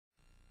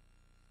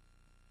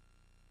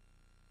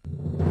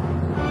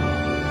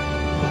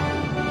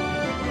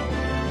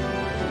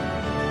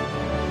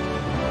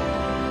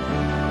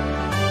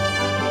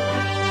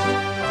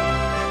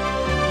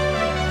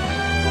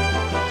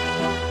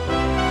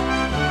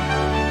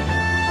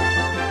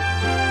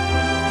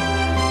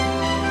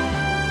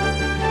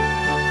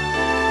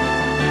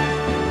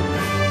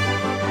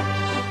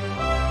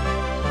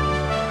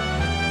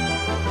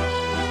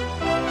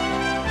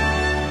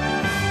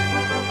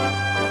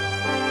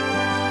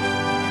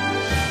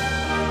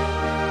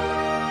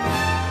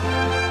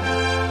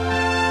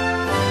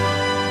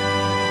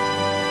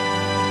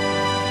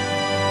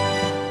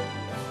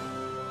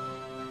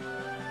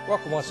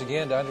Welcome once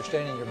again to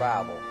Understanding Your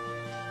Bible.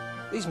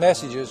 These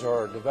messages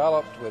are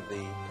developed with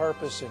the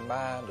purpose in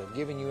mind of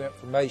giving you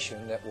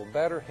information that will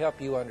better help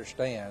you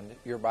understand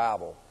your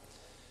Bible.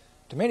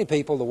 To many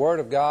people, the Word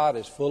of God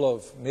is full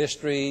of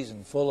mysteries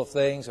and full of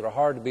things that are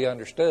hard to be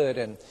understood,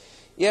 and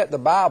yet the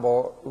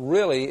Bible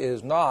really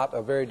is not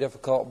a very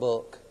difficult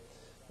book.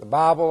 The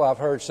Bible, I've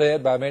heard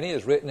said by many,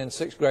 is written in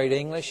 6th grade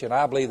English, and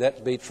I believe that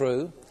to be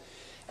true.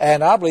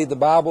 And I believe the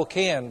Bible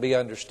can be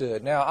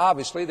understood. Now,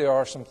 obviously, there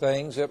are some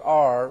things that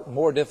are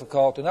more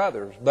difficult than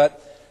others, but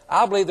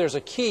I believe there's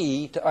a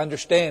key to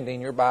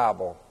understanding your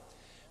Bible.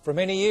 For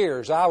many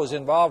years, I was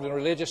involved in a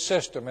religious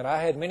system, and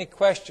I had many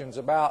questions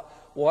about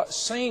what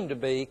seemed to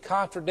be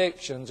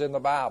contradictions in the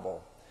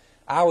Bible.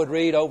 I would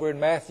read over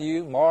in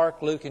Matthew,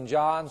 Mark, Luke, and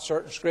John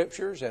certain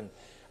scriptures, and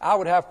I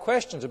would have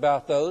questions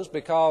about those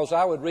because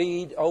I would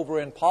read over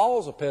in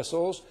Paul's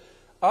epistles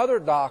other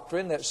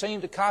doctrine that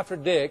seemed to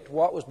contradict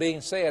what was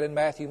being said in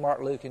Matthew,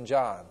 Mark, Luke, and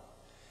John.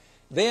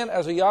 Then,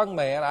 as a young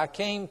man, I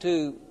came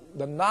to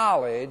the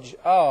knowledge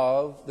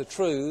of the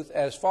truth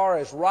as far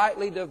as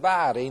rightly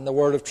dividing the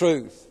word of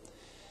truth.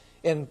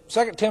 In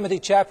 2 Timothy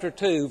chapter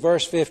 2,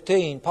 verse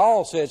 15,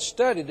 Paul said,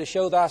 "Study to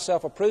show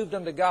thyself approved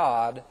unto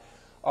God,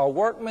 a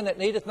workman that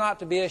needeth not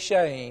to be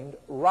ashamed,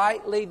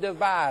 rightly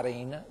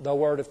dividing the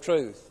word of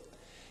truth."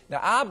 Now,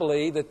 I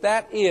believe that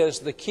that is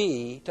the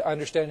key to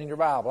understanding your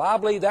Bible. I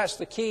believe that's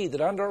the key that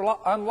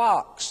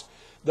unlocks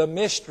the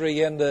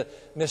mystery and the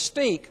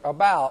mystique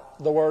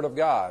about the Word of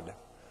God.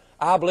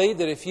 I believe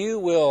that if you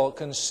will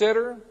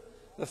consider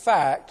the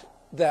fact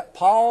that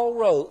Paul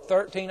wrote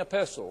 13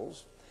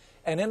 epistles,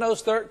 and in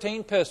those 13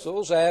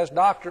 epistles, as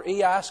Dr.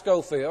 E.I.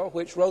 Scofield,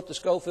 which wrote the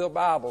Scofield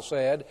Bible,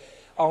 said,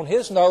 on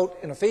his note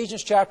in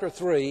Ephesians chapter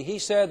 3, he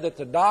said that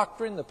the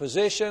doctrine, the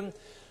position,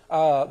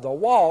 the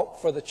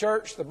walk for the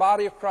church, the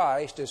body of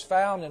Christ, is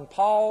found in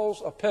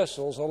Paul's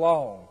epistles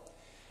alone.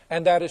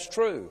 And that is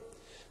true.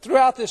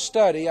 Throughout this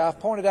study, I've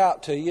pointed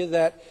out to you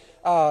that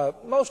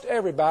most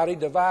everybody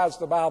divides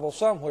the Bible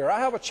somewhere.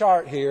 I have a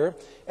chart here,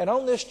 and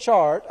on this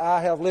chart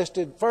I have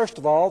listed, first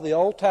of all, the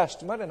Old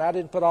Testament, and I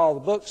didn't put all the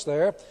books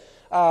there,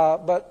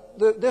 but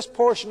this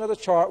portion of the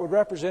chart would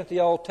represent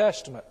the Old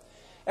Testament.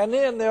 And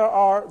then there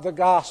are the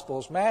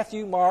Gospels,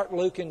 Matthew, Mark,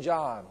 Luke, and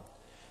John.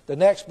 The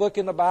next book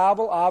in the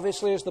Bible,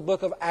 obviously, is the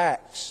book of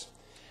Acts.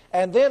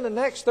 And then the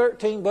next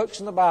 13 books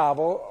in the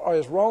Bible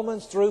is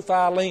Romans through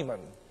Philemon,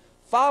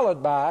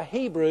 followed by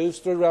Hebrews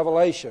through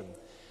Revelation.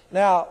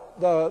 Now,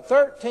 the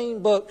 13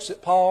 books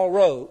that Paul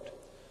wrote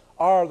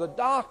are the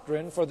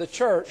doctrine for the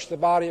church, the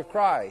body of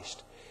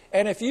Christ.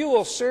 And if you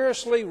will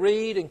seriously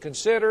read and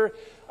consider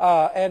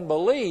and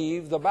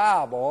believe the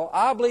Bible,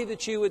 I believe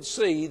that you would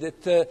see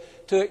that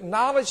to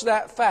acknowledge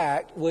that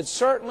fact would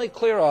certainly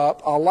clear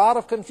up a lot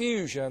of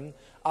confusion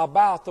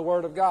about the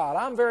Word of God.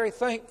 I'm very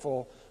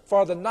thankful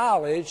for the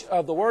knowledge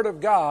of the Word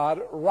of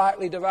God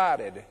rightly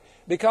divided,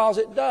 because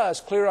it does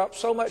clear up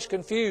so much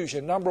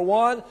confusion. Number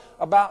one,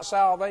 about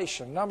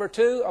salvation. Number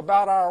two,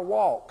 about our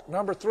walk.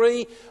 Number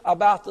three,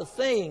 about the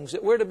things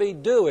that we're to be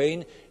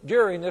doing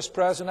during this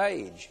present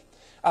age.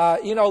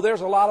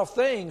 There's a lot of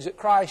things that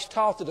Christ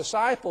taught the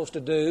disciples to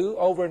do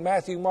over in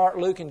Matthew, Mark,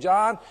 Luke, and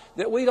John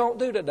that we don't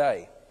do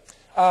today.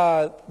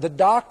 The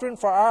doctrine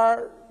for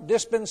our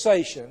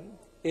dispensation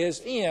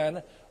is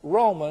in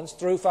Romans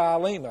through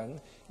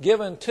Philemon,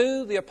 given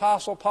to the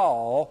Apostle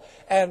Paul,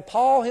 and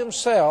Paul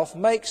himself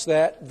makes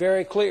that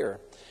very clear.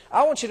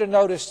 I want you to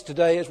notice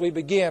today as we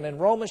begin in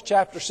Romans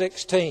chapter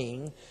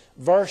 16,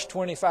 verse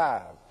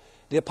 25.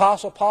 The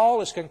Apostle Paul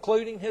is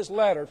concluding his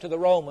letter to the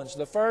Romans,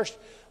 the first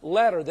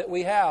letter that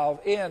we have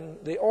in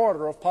the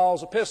order of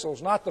Paul's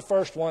epistles, not the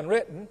first one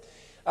written,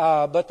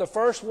 but the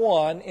first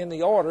one in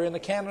the order in the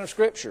canon of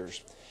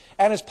Scriptures.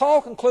 And as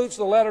Paul concludes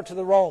the letter to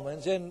the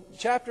Romans, in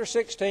chapter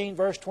 16,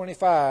 verse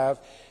 25,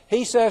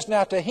 he says,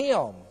 "Now to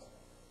him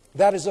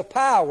that is a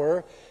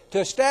power to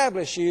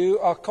establish you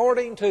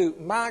according to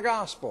my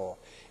gospel."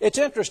 It's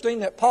interesting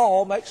that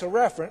Paul makes a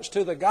reference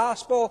to the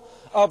gospel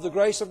of the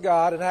grace of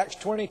God in Acts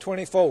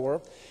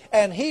 20:24,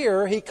 and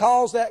here he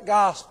calls that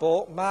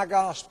gospel my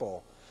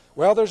gospel.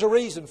 Well, there's a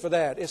reason for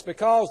that. It's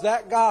because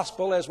that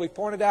gospel, as we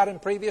pointed out in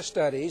previous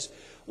studies,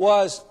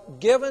 was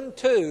given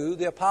to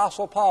the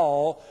Apostle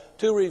Paul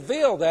to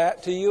reveal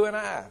that to you and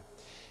I.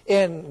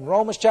 In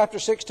Romans chapter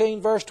 16,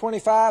 verse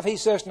 25, he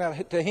says, "Now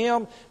to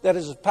him that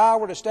is of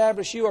power to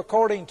establish you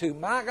according to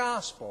my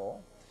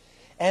gospel."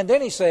 And then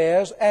he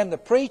says, "And the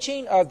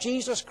preaching of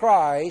Jesus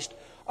Christ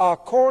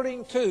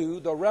according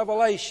to the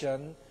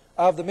revelation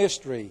of the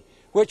mystery,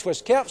 which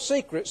was kept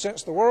secret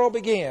since the world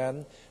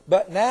began,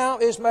 but now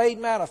is made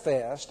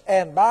manifest,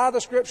 and by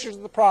the Scriptures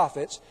of the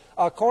prophets,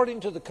 according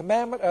to the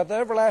commandment of the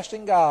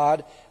everlasting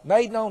God,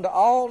 made known to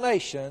all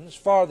nations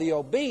for the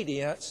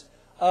obedience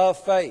of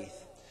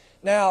faith."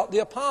 Now, the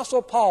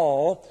Apostle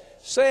Paul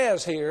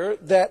says here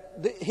that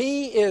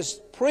he is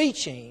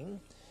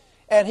preaching,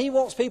 and he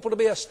wants people to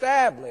be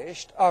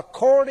established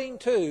according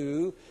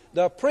to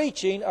the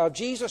preaching of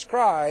Jesus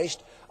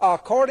Christ,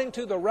 according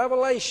to the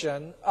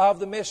revelation of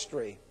the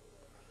mystery.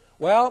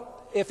 Well,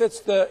 if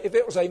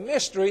it was a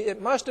mystery,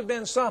 it must have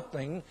been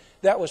something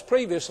that was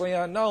previously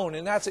unknown,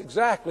 and that's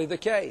exactly the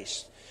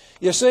case.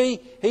 You see,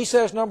 he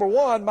says, number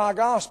one, my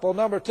gospel.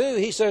 Number two,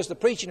 he says the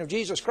preaching of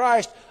Jesus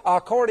Christ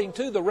according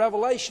to the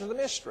revelation of the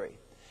mystery.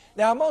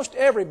 Now, most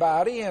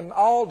everybody in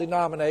all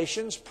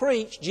denominations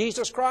preach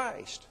Jesus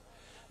Christ.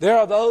 There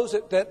are those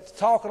that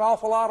talk an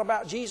awful lot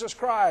about Jesus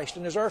Christ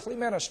and His earthly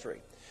ministry.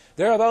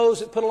 There are those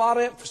that put a lot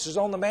of emphasis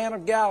on the man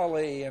of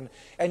Galilee.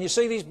 And you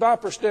see these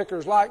bumper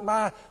stickers like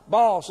my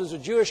boss is a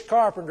Jewish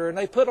carpenter, and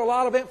they put a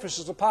lot of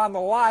emphasis upon the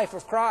life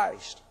of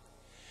Christ.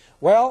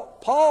 Well,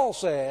 Paul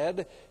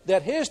said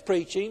that his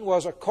preaching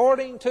was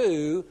according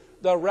to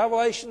the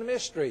revelation of the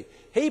mystery.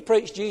 He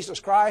preached Jesus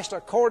Christ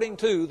according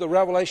to the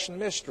revelation of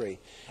the mystery.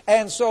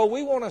 And so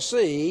we want to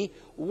see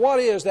what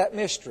is that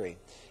mystery.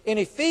 In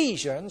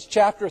Ephesians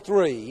chapter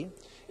 3,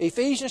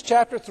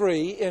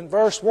 in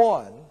verse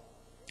 1,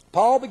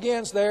 Paul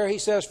begins there. He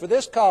says, for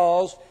this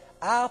cause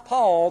I,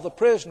 Paul, the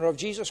prisoner of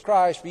Jesus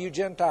Christ for you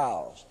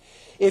Gentiles.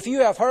 If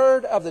you have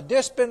heard of the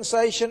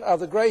dispensation of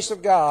the grace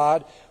of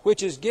God,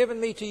 which is given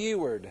me to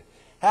youward,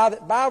 how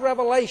that by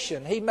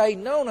revelation He made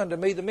known unto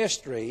me the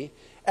mystery,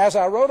 as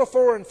I wrote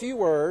afore in few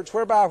words,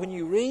 whereby when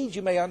you read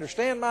you may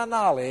understand my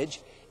knowledge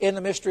in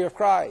the mystery of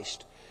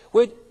Christ,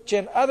 which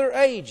in other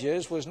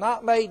ages was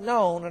not made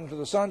known unto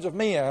the sons of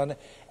men,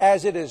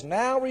 as it is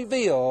now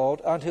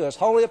revealed unto His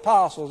holy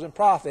apostles and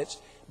prophets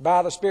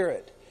by the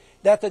Spirit,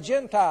 that the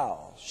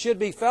Gentiles should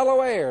be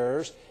fellow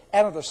heirs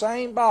and of the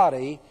same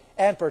body,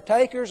 and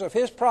partakers of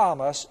His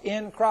promise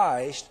in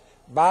Christ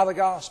by the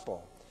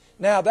gospel.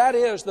 Now that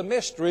is the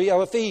mystery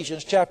of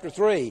Ephesians chapter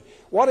 3.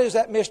 What is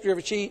that mystery of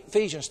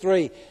Ephesians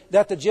 3?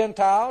 That the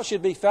Gentiles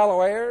should be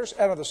fellow heirs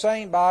and of the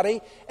same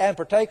body, and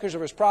partakers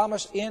of His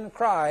promise in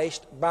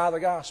Christ by the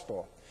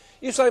gospel.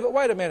 You say, but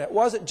wait a minute,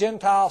 wasn't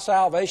Gentile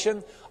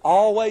salvation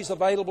always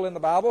available in the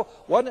Bible?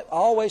 Wasn't it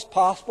always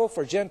possible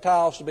for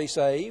Gentiles to be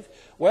saved?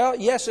 Well,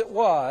 yes it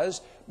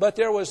was, but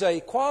there was a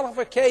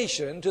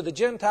qualification to the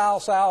Gentile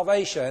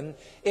salvation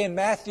in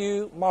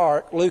Matthew,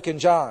 Mark, Luke, and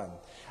John.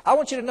 I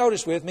want you to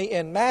notice with me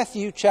in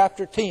Matthew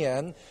chapter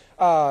 10,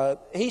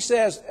 he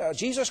says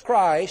Jesus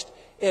Christ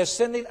is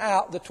sending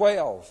out the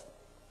 12.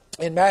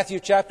 In Matthew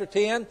chapter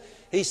 10,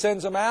 He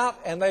sends them out,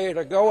 and they are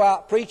to go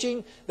out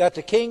preaching that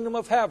the kingdom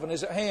of heaven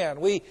is at hand.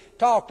 We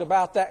talked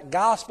about that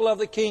gospel of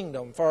the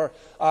kingdom for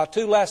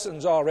 2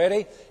 lessons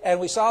already, and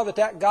we saw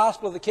that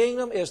gospel of the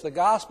kingdom is the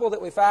gospel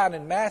that we find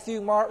in Matthew,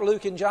 Mark,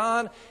 Luke, and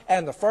John,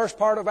 and the first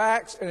part of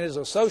Acts, and it is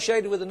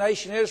associated with the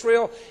nation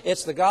Israel.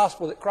 It's the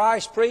gospel that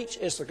Christ preached.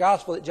 It's the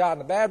gospel that John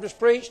the Baptist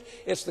preached.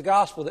 It's the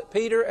gospel that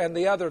Peter and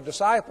the other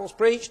disciples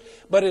preached,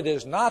 but it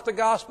is not the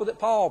gospel that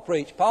Paul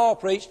preached. Paul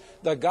preached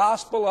the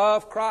gospel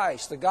of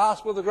Christ, the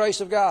gospel of the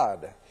grace of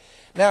God.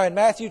 Now in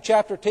Matthew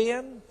chapter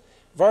 10,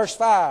 verse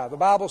 5, the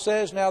Bible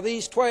says, now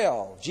these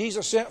 12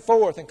 Jesus sent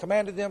forth and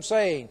commanded them,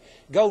 saying,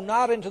 go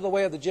not into the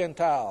way of the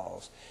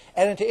Gentiles,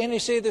 and into any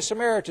city of the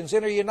Samaritans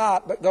enter ye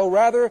not, but go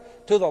rather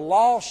to the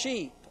lost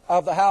sheep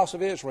of the house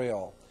of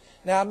Israel.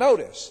 Now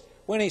notice,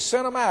 when He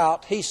sent them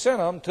out, He sent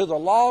them to the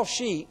lost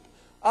sheep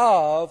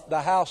of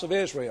the house of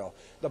Israel.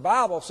 The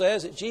Bible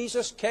says that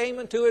Jesus came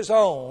unto His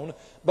own,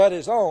 but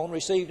His own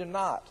received Him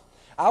not.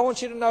 I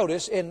want you to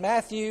notice in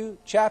Matthew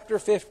chapter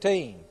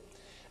 15,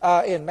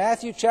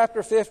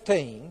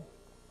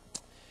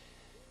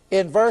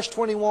 in verse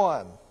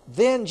 21,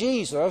 then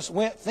Jesus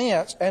went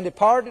thence and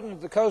departed into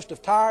the coast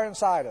of Tyre and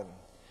Sidon.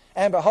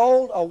 And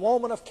behold, a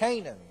woman of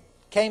Canaan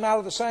came out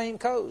of the same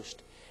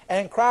coast,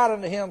 and cried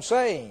unto Him,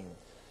 saying,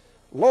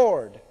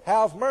 Lord,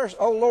 have mercy,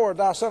 O Lord,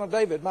 thou son of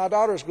David, my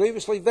daughter is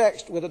grievously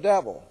vexed with a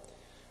devil.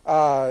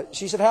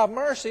 She said, have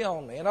mercy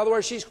on me. In other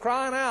words, she's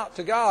crying out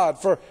to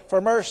God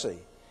for mercy.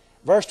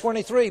 Verse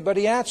 23, but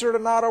He answered her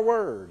not a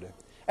word.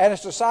 And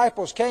His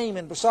disciples came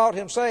and besought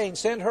Him, saying,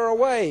 send her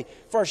away,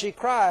 for she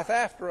crieth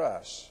after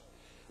us.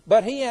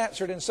 But He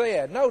answered and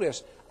said,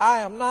 notice, I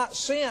am not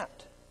sent,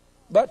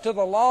 but to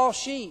the lost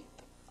sheep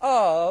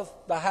of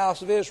the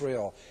house of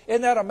Israel.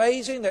 Isn't that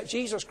amazing that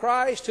Jesus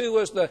Christ, who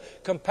was the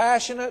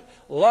compassionate,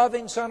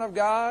 loving Son of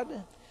God,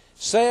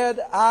 said,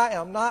 I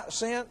am not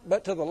sent,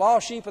 but to the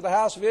lost sheep of the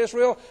house of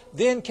Israel?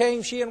 Then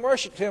came she and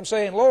worshipped Him,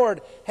 saying,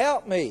 Lord,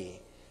 help me.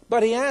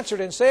 But He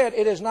answered and said,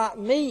 it is not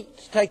meet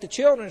to take the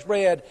children's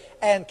bread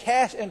and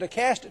to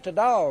cast it to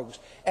dogs.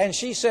 And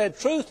she said,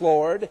 truth,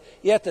 Lord,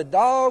 yet the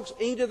dogs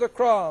eat of the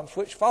crumbs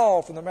which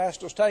fall from the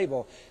master's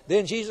table.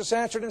 Then Jesus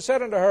answered and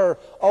said unto her,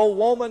 O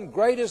woman,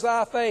 great is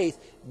thy faith,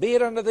 be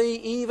it unto thee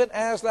even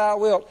as thou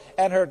wilt.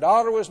 And her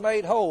daughter was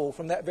made whole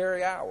from that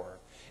very hour.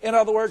 In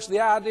other words,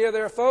 the idea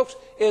there, folks,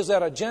 is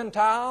that a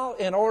Gentile,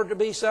 in order to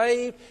be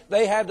saved,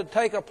 they had to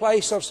take a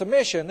place of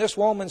submission. This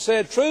woman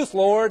said, truth,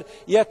 Lord,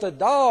 yet the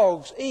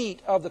dogs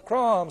eat of the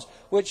crumbs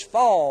which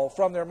fall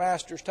from their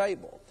master's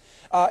table.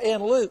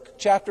 In Luke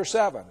chapter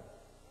 7,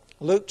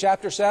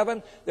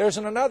 there's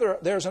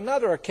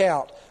another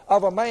account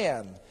of a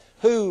man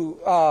who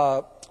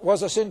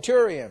was a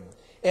centurion.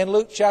 In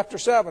Luke chapter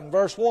 7,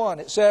 verse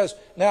 1, it says,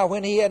 now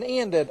when he had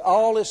ended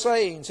all his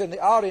sayings in the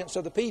audience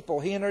of the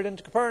people, he entered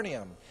into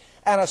Capernaum.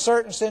 And a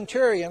certain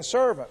centurion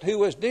servant, who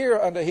was dear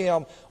unto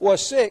him,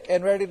 was sick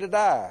and ready to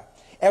die.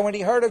 And when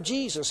he heard of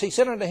Jesus, he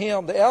sent unto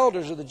him the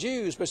elders of the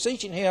Jews,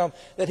 beseeching him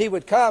that he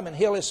would come and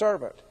heal his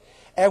servant.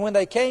 And when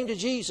they came to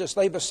Jesus,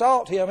 they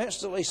besought him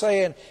instantly,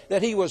 saying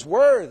that he was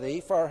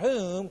worthy for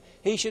whom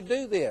he should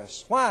do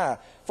this. Why?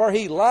 For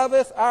he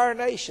loveth our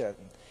nation,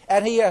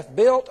 and he hath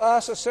built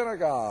us a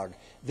synagogue.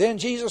 Then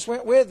Jesus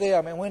went with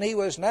them, and when he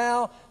was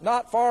now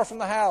not far from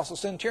the house, the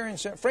centurion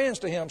sent friends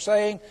to him,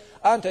 saying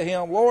unto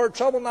him, Lord,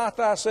 trouble not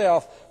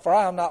thyself, for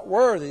I am not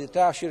worthy that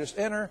thou shouldest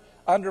enter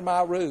under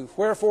my roof.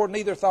 Wherefore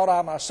neither thought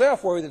I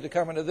myself worthy to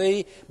come unto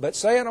thee, but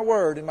saying a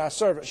word, and my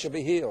servant shall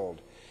be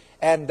healed.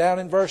 And down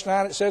in verse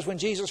 9 it says, when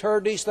Jesus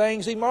heard these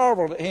things, he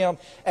marveled at him,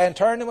 and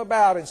turned him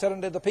about, and said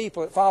unto the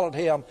people that followed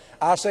him,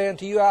 I say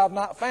unto you, I have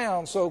not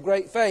found so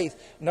great faith,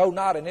 no,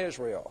 not in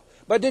Israel.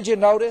 But did you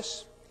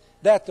notice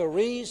that the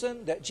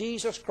reason that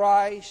Jesus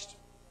Christ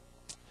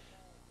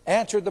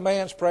answered the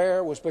man's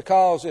prayer was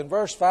because in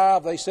verse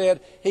 5 they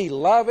said, he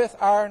loveth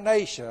our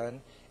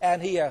nation,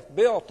 and he hath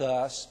built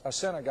us a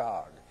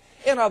synagogue.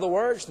 In other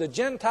words, the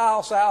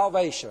Gentile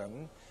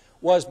salvation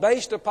was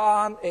based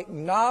upon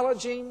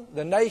acknowledging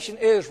the nation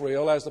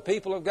Israel as the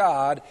people of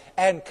God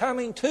and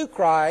coming to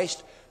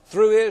Christ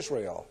through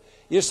Israel.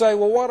 You say,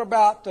 well, what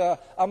about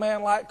a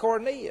man like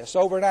Cornelius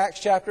over in Acts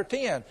chapter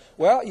 10?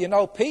 Well, you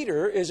know,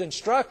 Peter is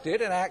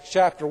instructed in Acts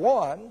chapter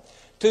 1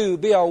 to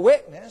be a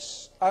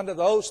witness unto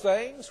those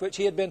things which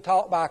he had been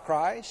taught by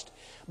Christ.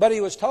 But he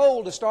was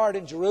told to start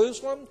in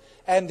Jerusalem,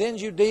 and then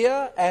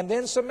Judea, and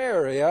then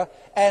Samaria,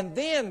 and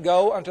then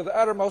go unto the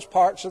uttermost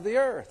parts of the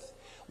earth.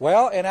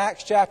 Well, in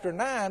Acts chapter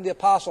 9, the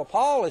Apostle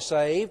Paul is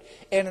saved,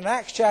 and in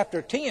Acts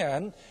chapter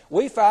 10,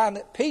 we find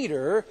that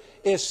Peter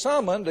is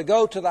summoned to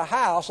go to the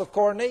house of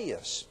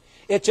Cornelius.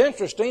 It's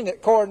interesting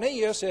that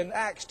Cornelius in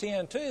Acts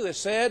 10:2 is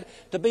said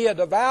to be a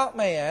devout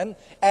man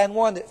and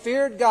one that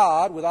feared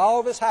God with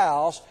all of his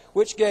house,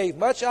 which gave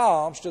much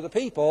alms to the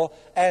people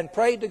and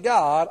prayed to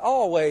God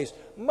always,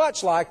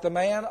 much like the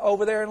man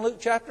over there in Luke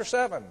chapter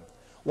 7.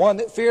 One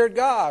that feared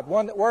God,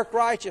 one that worked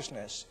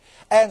righteousness.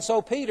 And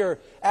so Peter,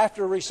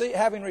 after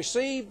having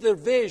received the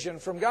vision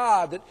from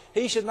God that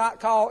he should not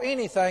call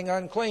anything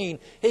unclean,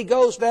 he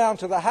goes down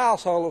to the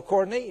household of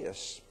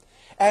Cornelius.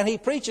 And he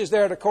preaches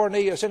there to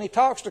Cornelius, and he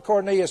talks to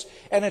Cornelius.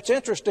 And it's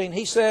interesting,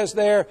 he says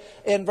there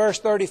in verse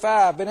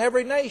 35, in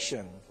every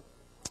nation,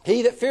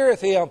 he that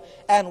feareth him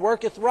and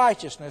worketh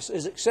righteousness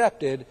is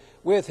accepted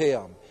with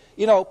him.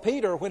 You know,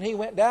 Peter, when he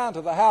went down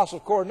to the house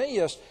of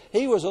Cornelius,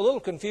 he was a little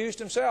confused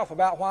himself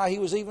about why he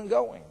was even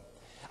going.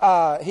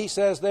 He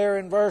says there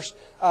in verse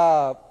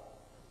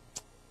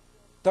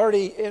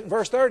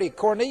 30,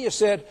 Cornelius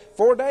said,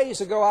 4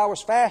 days ago I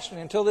was fasting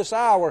until this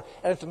hour,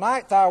 and at the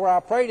ninth hour I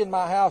prayed in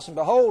my house, and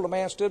behold, a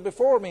man stood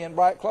before me in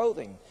bright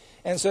clothing,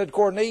 and said,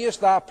 Cornelius,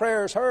 thy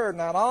prayer is heard, and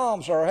thine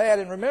alms are had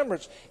in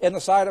remembrance in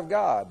the sight of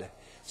God.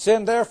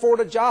 Send therefore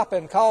to Joppa,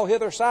 and call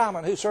hither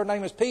Simon, whose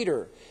surname is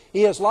Peter.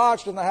 He is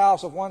lodged in the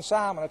house of one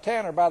Simon, a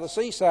tanner by the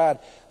seaside,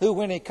 who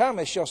when he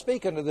cometh shall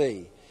speak unto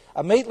thee.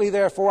 Immediately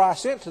therefore I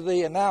sent to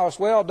thee, and thou hast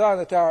well done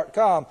that thou art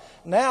come.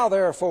 Now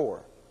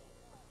therefore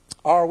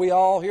are we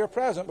all here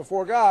present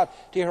before God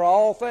to hear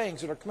all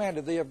things that are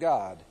commanded thee of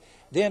God.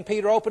 Then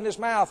Peter opened his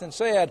mouth and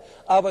said,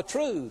 of a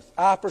truth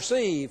I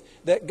perceive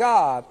that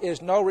God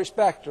is no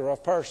respecter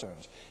of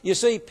persons. You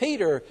see,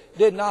 Peter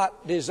did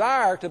not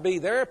desire to be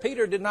there.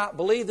 Peter did not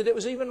believe that it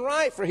was even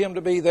right for him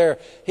to be there.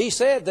 He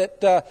said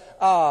that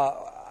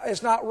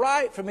it's not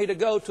right for me to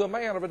go to a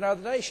man of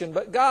another nation.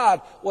 But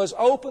God was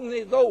opening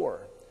the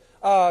door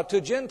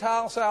to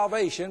Gentile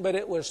salvation, but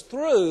it was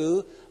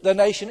through the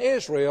nation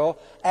Israel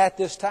at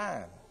this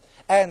time.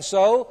 And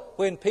so,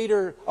 when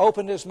Peter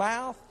opened his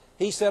mouth,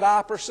 he said,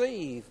 I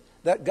perceive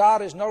that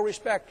God is no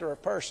respecter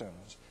of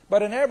persons,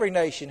 but in every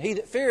nation he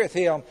that feareth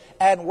him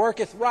and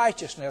worketh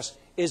righteousness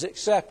is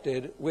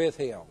accepted with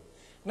him.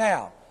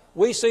 Now,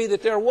 we see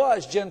that there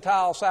was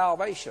Gentile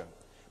salvation,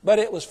 but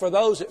it was for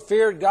those that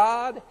feared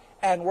God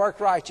and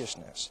worked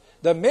righteousness.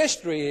 The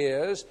mystery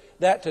is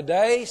that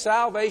today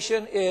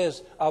salvation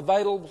is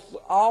available to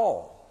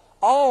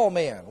all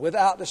men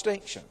without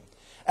distinction.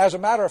 As a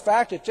matter of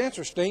fact, it's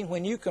interesting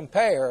when you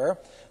compare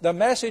the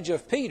message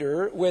of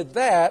Peter with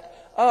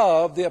that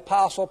of the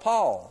Apostle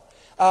Paul.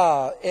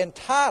 In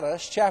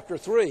Titus chapter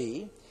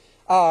 3,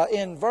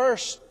 in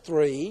verse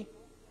 3,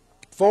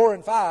 4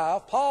 and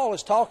 5, Paul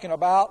is talking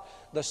about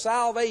the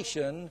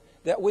salvation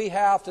that we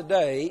have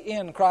today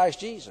in Christ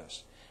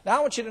Jesus. Now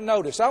I want you to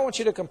notice, I want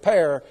you to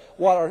compare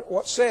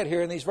what's said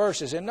here in these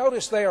verses. And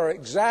notice they are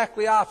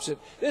exactly opposite.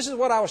 This is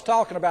what I was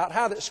talking about,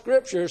 how that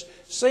Scriptures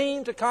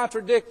seem to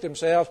contradict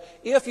themselves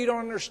if you don't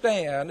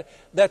understand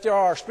that there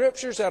are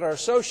Scriptures that are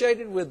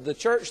associated with the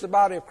church, the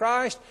body of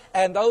Christ,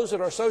 and those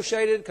that are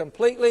associated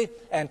completely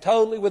and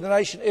totally with the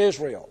nation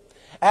Israel.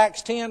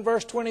 Acts 10,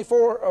 verse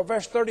 34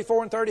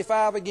 and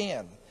 35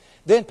 again.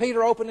 Then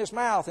Peter opened his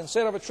mouth and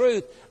said, of a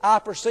truth, I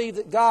perceive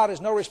that God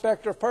is no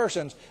respecter of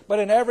persons, but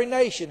in every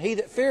nation he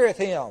that feareth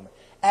him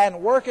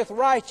and worketh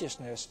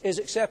righteousness is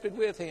accepted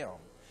with him.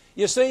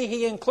 You see,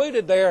 he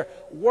included there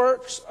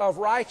works of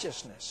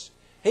righteousness.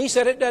 He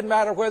said it doesn't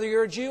matter whether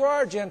you're a Jew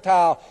or a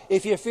Gentile.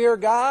 If you fear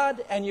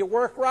God and you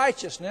work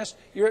righteousness,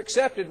 you're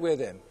accepted with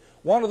Him.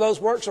 One of those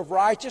works of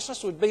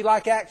righteousness would be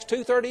like Acts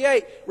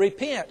 2:38,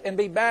 repent and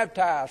be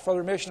baptized for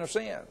the remission of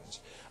sins.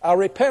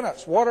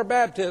 Repentance, water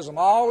baptism,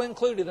 all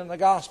included in the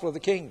gospel of the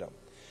kingdom.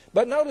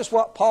 But notice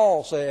what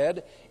Paul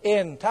said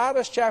in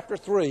Titus chapter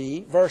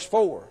 3, verse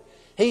 4.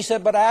 He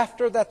said, but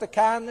after that the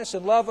kindness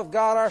and love of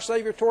God our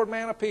Savior toward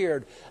man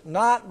appeared,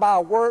 not by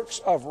works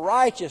of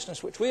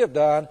righteousness which we have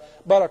done,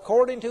 but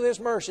according to His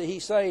mercy He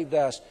saved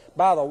us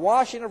by the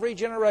washing of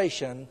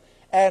regeneration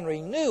and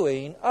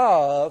renewing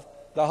of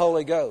the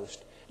Holy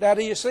Ghost. Now,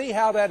 do you see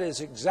how that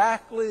is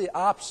exactly the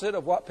opposite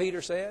of what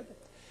Peter said?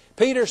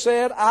 Peter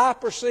said, I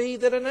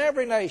perceive that in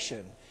every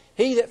nation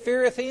he that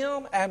feareth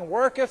Him and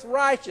worketh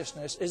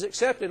righteousness is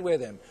accepted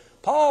with Him.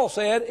 Paul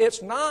said,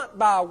 it's not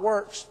by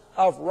works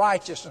of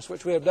righteousness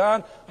which we have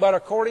done, but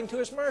according to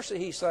His mercy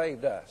He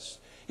saved us.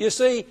 You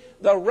see,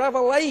 the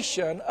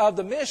revelation of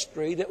the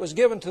mystery that was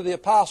given to the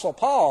Apostle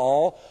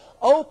Paul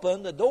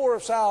opened the door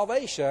of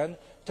salvation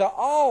to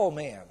all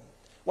men.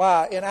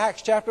 Why, in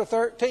Acts chapter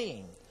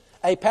 13,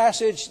 a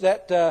passage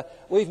that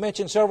we've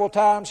mentioned several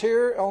times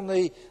here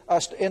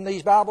in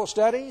these Bible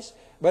studies,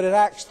 but in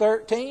Acts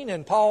 13,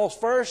 in Paul's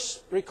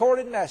first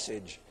recorded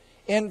message,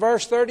 in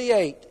verse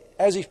 38,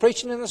 as he's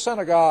preaching in the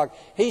synagogue,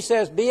 he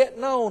says, be it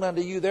known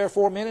unto you,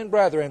 therefore, men and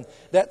brethren,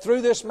 that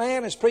through this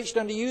man is preached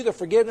unto you the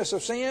forgiveness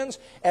of sins,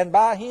 and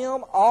by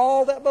him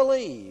all that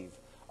believe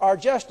are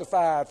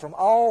justified from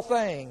all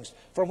things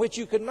from which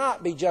you could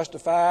not be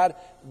justified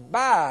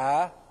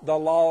by the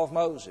law of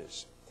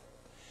Moses.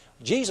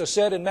 Jesus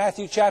said in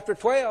Matthew chapter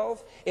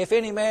 12, if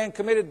any man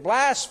committed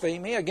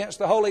blasphemy against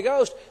the Holy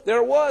Ghost,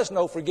 there was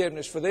no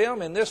forgiveness for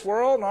them in this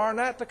world nor in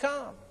that to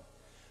come.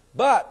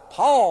 But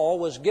Paul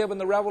was given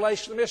the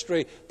revelation of the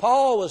mystery.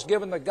 Paul was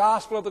given the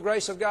gospel of the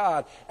grace of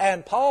God.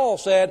 And Paul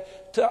said,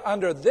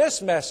 under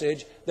this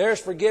message, there's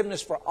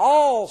forgiveness for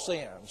all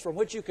sins from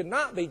which you could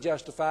not be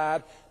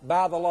justified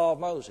by the law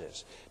of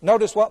Moses.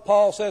 Notice what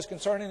Paul says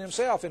concerning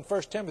himself in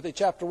 1 Timothy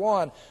chapter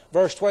 1,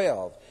 verse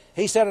 12.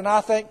 He said, and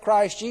I thank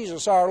Christ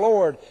Jesus our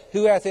Lord,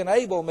 who hath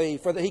enabled me,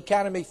 for that He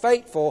counted me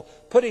faithful,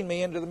 putting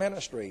me into the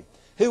ministry,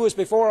 who was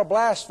before a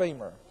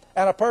blasphemer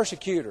and a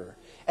persecutor,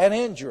 and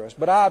injurious,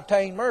 but I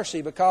obtained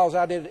mercy because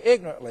I did it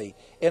ignorantly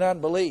in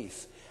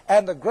unbelief.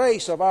 And the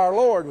grace of our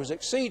Lord was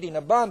exceeding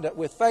abundant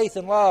with faith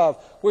and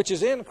love, which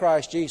is in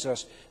Christ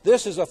Jesus.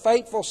 This is a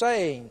faithful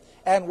saying,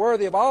 and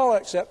worthy of all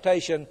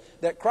acceptation,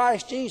 that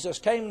Christ Jesus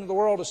came into the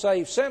world to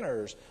save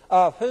sinners,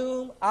 of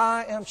whom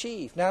I am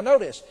chief. Now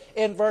notice,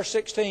 in verse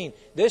 16,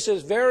 this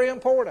is very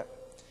important.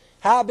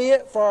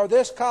 Howbeit for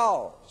this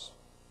cause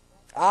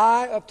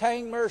I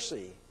obtained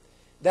mercy,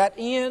 that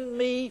in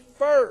me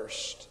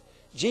first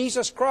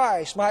Jesus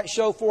Christ might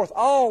show forth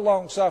all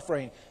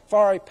longsuffering,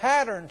 for a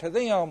pattern to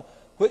them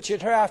which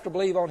should hereafter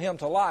believe on Him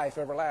to life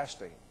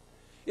everlasting.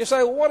 You say,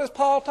 well, what is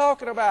Paul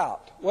talking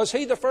about? Was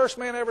he the first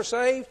man ever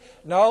saved?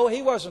 No,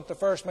 he wasn't the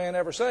first man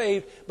ever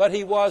saved, but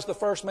he was the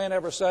first man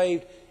ever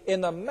saved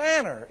in the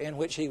manner in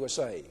which he was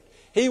saved.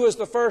 He was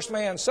the first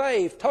man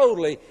saved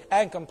totally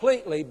and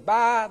completely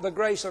by the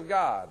grace of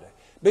God.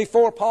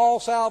 Before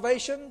Paul's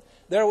salvation,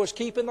 there was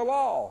keeping the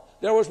law.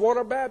 There was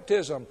water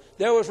baptism.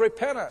 There was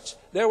repentance.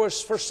 There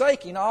was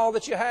forsaking all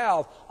that you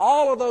have.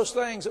 All of those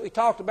things that we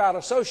talked about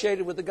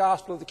associated with the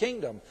gospel of the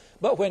kingdom.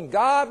 But when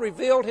God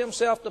revealed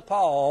Himself to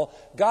Paul,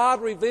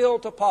 God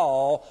revealed to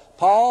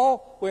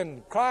Paul,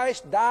 when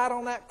Christ died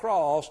on that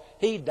cross,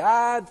 He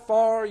died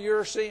for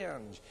your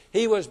sins.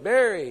 He was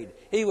buried.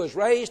 He was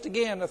raised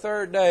again the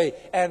third day.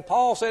 And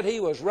Paul said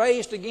He was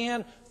raised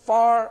again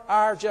for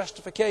our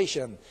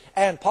justification.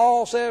 And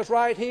Paul says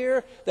right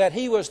here that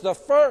He was the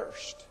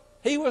first.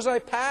 He was a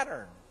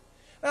pattern.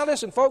 Now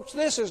listen, folks,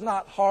 this is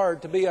not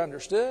hard to be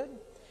understood.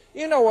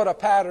 You know what a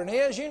pattern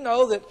is. You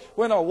know that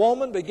when a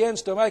woman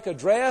begins to make a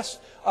dress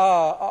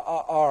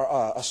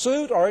or a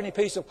suit or any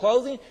piece of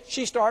clothing,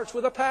 she starts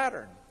with a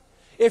pattern.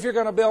 If you're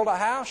going to build a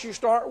house, you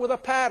start with a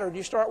pattern.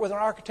 You start with an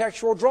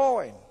architectural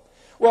drawing.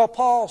 Well,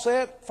 Paul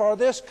said, for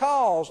this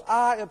cause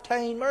I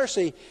obtained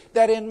mercy,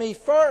 that in me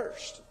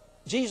first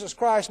Jesus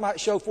Christ might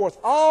show forth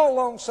all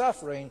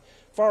longsuffering,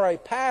 for a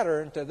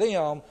pattern to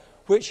them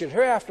which should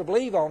hereafter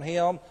believe on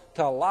Him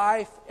to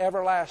life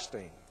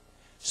everlasting.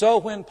 So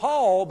when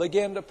Paul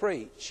began to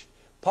preach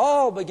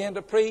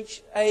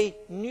a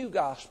new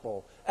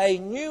gospel, a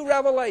new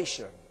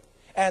revelation.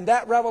 And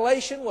that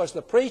revelation was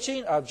the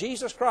preaching of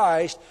Jesus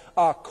Christ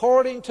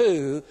according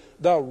to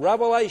the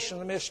revelation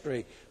of the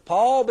mystery.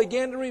 Paul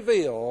began to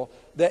reveal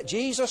that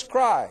Jesus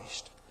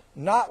Christ,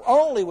 not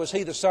only was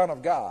He the Son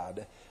of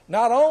God,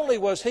 Not only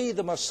was He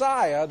the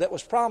Messiah that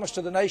was promised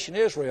to the nation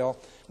Israel,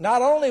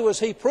 not only was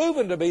He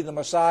proven to be the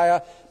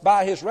Messiah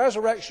by His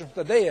resurrection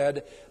from the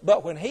dead,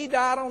 but when He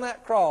died on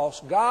that cross,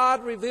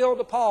 God revealed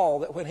to Paul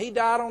that when He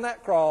died on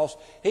that cross,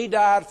 He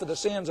died for the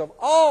sins of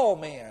all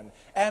men.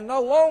 And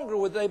no longer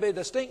would there be a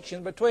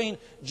distinction between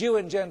Jew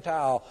and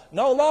Gentile.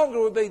 No longer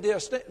would be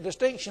the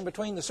distinction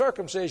between the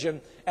circumcision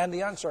and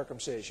the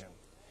uncircumcision.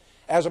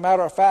 As a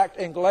matter of fact,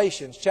 in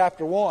Galatians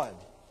chapter 1,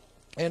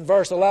 in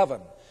verse 11,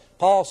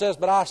 Paul says,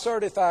 "But I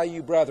certify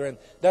you, brethren,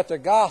 that the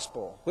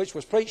gospel which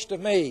was preached to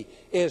me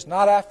is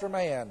not after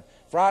man.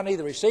 For I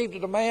neither received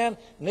it of man,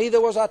 neither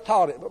was I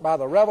taught it, but by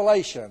the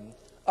revelation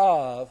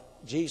of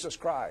Jesus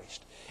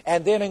Christ."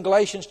 And then in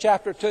Galatians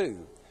chapter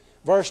 2,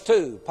 verse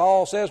 2,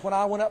 Paul says, "When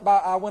I went up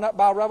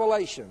by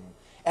revelation,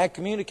 and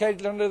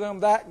communicated unto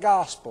them that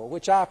gospel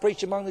which I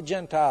preach among the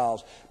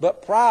Gentiles,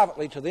 but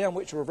privately to them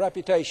which were of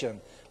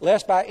reputation,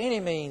 lest by any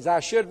means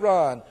I should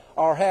run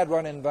or had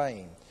run in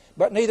vain.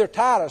 But neither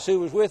Titus,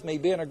 who was with me,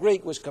 being a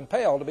Greek, was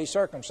compelled to be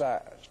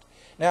circumcised."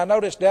 Now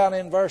notice down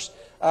in verse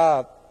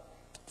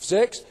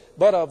 6,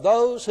 "But of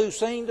those who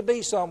seem to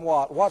be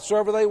somewhat,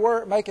 whatsoever they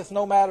were, it maketh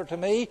no matter to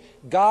me.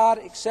 God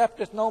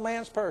accepteth no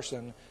man's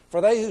person. For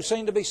they who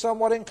seem to be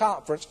somewhat in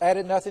conference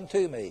added nothing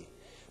to me.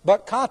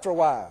 But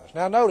contrawise,"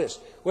 now notice,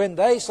 "when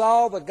they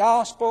saw the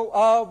gospel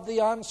of the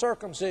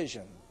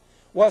uncircumcision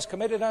was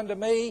committed unto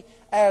me,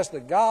 as the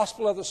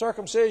gospel of the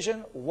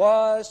circumcision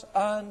was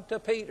unto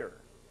Peter."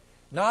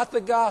 Not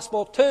the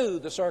gospel to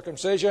the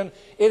circumcision,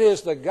 it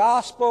is the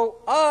gospel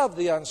of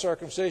the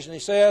uncircumcision, he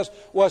says,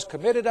 was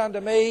committed unto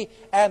me,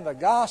 and the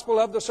gospel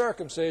of the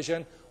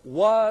circumcision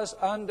was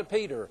unto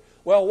Peter.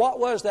 Well, what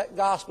was that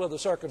gospel of the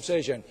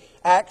circumcision?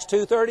 Acts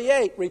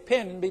 2:38,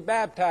 "Repent and be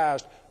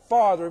baptized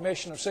for the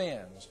remission of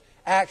sins."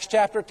 Acts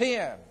chapter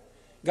 10,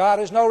 "God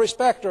is no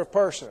respecter of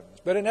persons,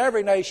 but in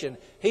every nation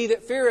he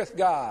that feareth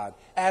God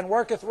and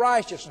worketh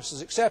righteousness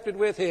is accepted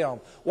with him."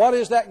 What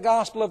is that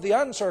gospel of the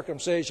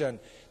uncircumcision?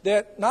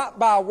 That not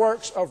by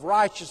works of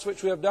righteousness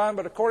which we have done,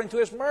 but according to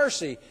His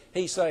mercy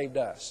He saved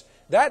us.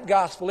 That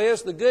gospel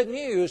is the good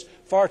news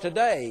for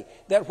today,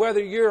 that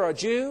whether you're a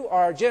Jew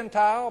or a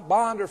Gentile,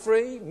 bond or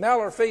free, male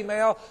or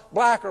female,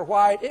 black or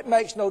white, it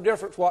makes no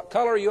difference what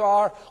color you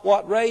are,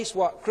 what race,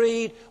 what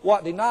creed,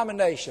 what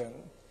denomination.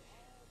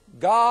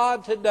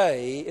 God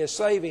today is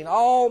saving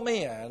all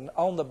men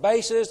on the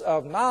basis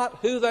of not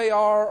who they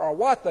are or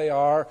what they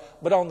are,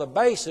 but on the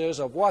basis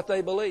of what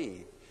they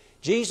believe.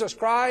 Jesus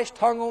Christ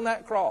hung on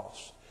that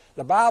cross.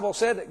 The Bible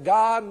said that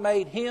God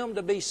made Him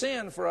to be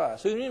sin for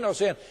us. Who knew no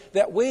sin?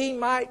 That we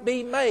might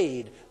be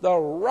made the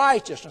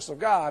righteousness of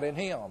God in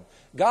Him.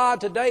 God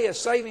today is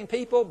saving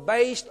people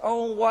based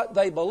on what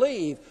they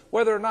believe,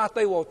 whether or not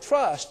they will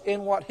trust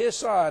in what His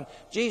Son,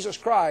 Jesus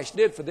Christ,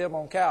 did for them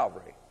on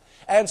Calvary.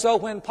 And so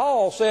when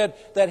Paul said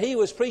that he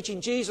was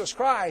preaching Jesus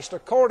Christ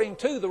according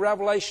to the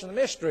revelation of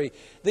the mystery,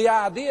 the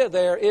idea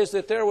there is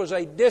that there was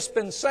a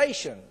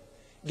dispensation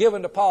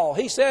given to Paul.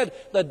 He said,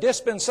 "The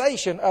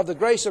dispensation of the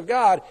grace of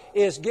God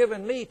is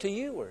given me to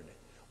youward."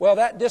 Well,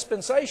 that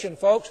dispensation,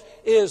 folks,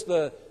 is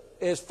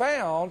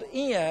found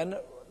in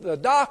the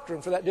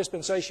doctrine for that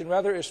dispensation,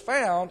 rather, is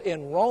found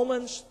in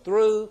Romans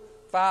through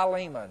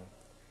Philemon,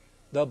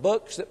 the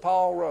books that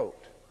Paul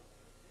wrote.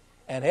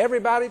 And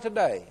everybody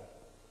today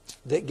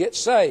that gets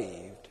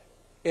saved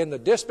in the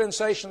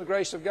dispensation of the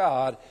grace of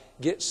God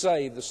gets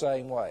saved the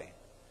same way.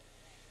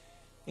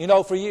 You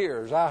know, for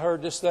years I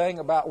heard this thing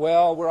about,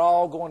 well, we're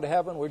all going to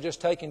heaven, we're just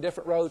taking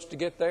different roads to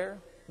get there.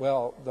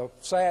 Well, the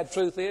sad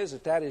truth is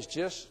that is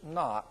just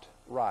not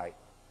right.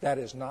 That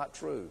is not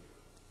true.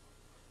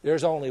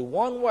 There's only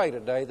one way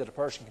today that a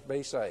person can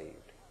be saved.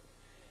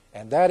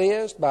 And that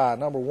is by,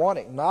 number one,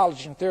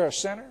 acknowledging they're a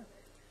sinner.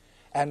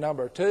 And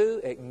number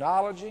two,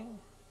 acknowledging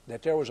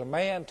that there was a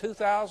man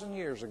 2,000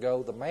 years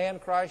ago, the man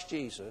Christ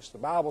Jesus. The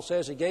Bible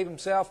says He gave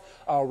Himself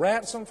a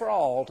ransom for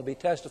all to be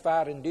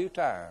testified in due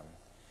time.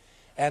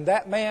 And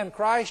that man,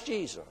 Christ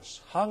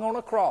Jesus, hung on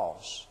a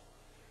cross,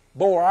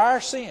 bore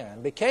our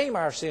sin, became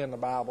our sin, the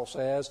Bible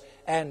says,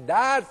 and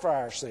died for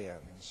our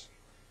sins.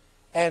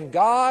 And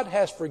God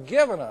has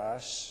forgiven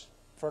us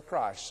for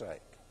Christ's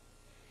sake.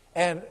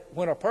 And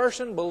when a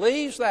person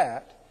believes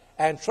that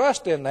and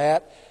trusts in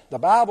that, the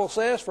Bible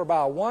says, "For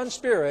by one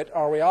Spirit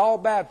are we all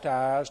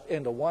baptized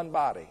into one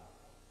body."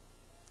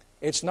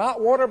 It's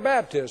not water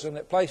baptism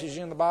that places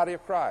you in the body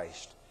of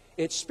Christ.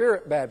 It's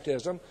Spirit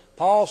baptism.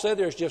 Paul said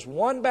there's just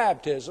one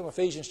baptism,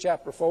 Ephesians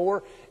chapter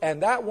 4,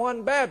 and that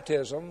one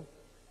baptism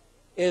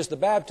is the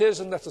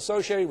baptism that's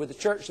associated with the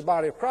church, the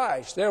body of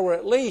Christ. There were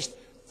at least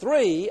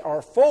 3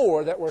 or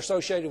 4 that were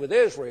associated with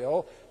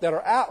Israel that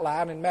are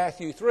outlined in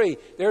Matthew 3.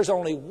 There's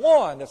only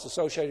one that's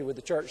associated with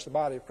the church, the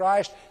body of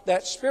Christ.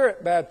 That's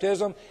Spirit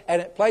baptism,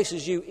 and it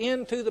places you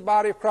into the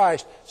body of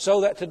Christ,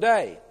 so that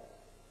today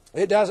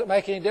it doesn't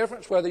make any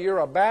difference whether you're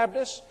a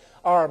Baptist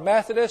or a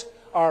Methodist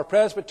or a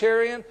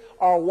Presbyterian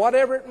or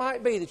whatever it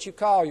might be that you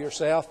call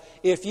yourself.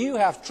 If you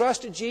have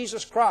trusted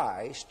Jesus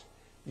Christ,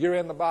 you're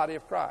in the body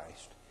of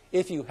Christ.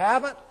 If you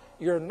haven't,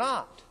 you're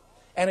not.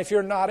 And if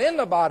you're not in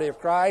the body of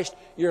Christ,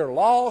 you're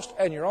lost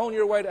and you're on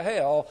your way to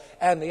hell.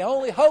 And the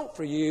only hope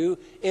for you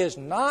is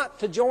not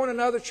to join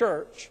another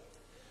church,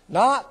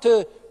 not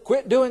to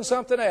quit doing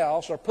something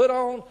else or put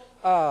on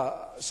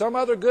some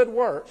other good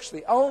works.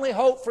 The only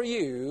hope for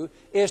you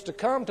is to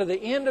come to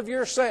the end of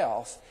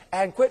yourself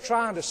and quit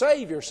trying to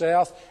save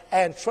yourself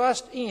and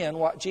trust in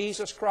what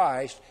Jesus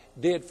Christ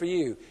did for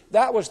you.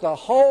 That was the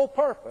whole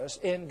purpose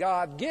in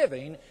God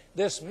giving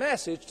this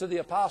message to the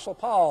Apostle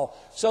Paul,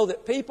 so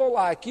that people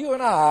like you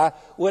and I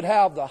would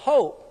have the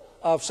hope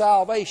of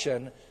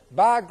salvation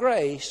by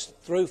grace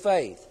through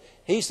faith.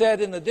 He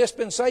said in the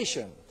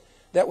dispensation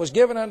that was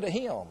given unto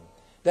him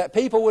that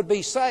people would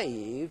be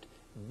saved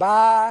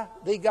by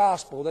the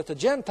gospel, that the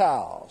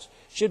Gentiles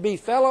should be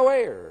fellow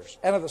heirs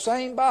and of the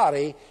same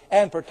body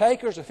and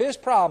partakers of His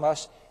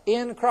promise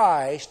in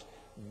Christ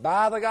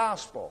by the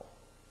gospel.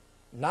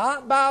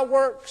 Not by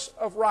works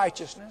of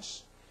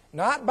righteousness,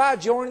 not by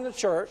joining the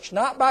church,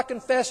 not by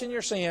confessing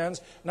your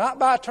sins, not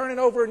by turning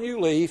over a new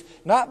leaf,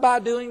 not by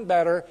doing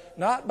better,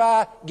 not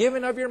by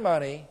giving of your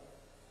money,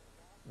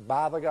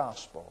 by the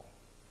gospel.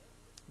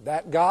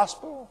 That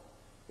gospel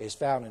is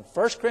found in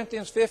 1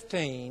 Corinthians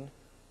 15,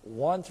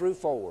 1 through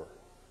 4.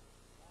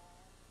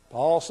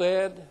 Paul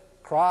said,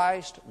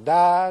 Christ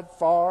died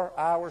for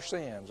our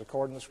sins,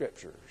 according to the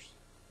Scriptures,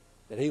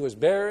 that He was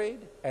buried,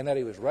 and that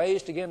He was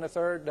raised again the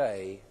third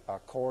day,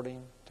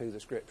 according to the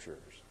Scriptures.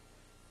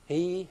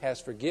 He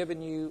has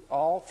forgiven you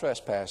all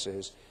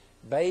trespasses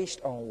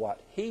based on what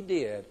He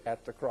did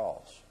at the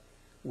cross.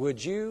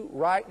 Would you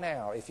right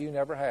now, if you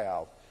never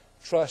have,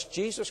 trust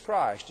Jesus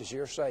Christ as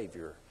your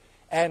Savior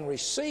and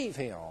receive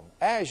Him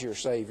as your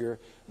Savior,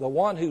 the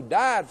one who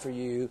died for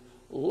you,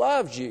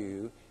 loved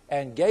you,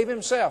 and gave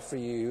Himself for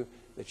you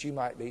that you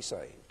might be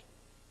saved?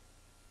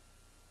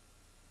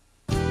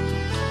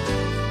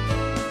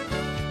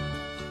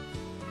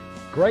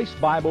 Grace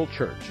Bible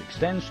Church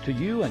extends to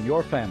you and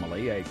your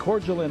family a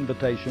cordial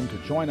invitation to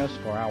join us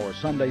for our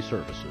Sunday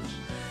services.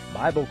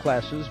 Bible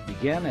classes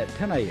begin at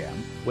 10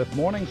 a.m. with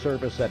morning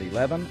service at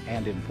 11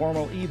 and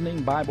informal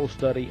evening Bible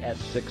study at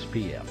 6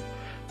 p.m.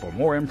 For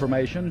more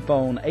information,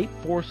 phone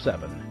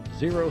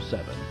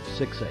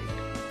 847-0768.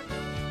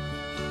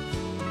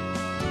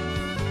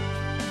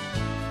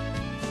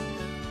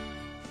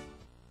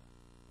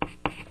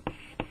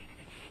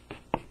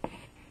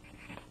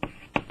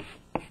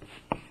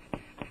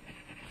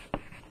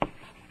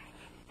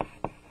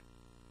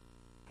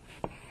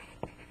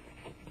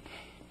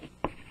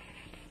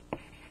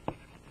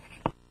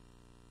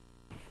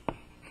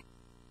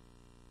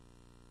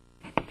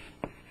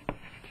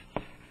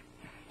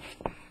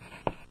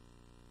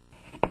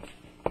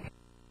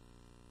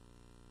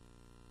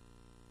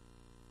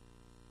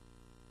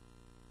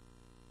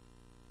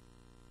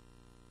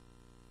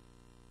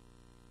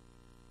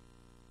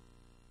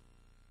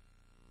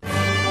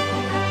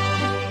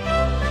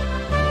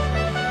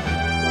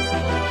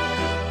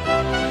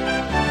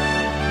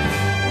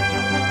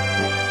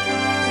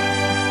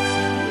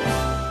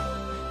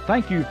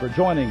 Thank you for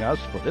joining us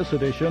for this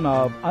edition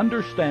of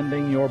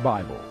Understanding Your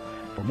Bible.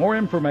 For more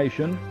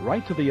information,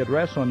 write to the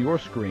address on your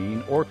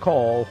screen or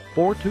call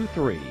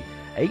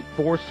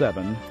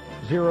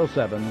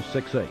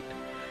 423-847-0768.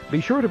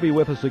 Be sure to be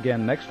with us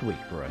again next week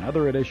for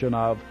another edition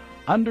of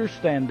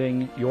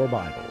Understanding Your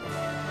Bible.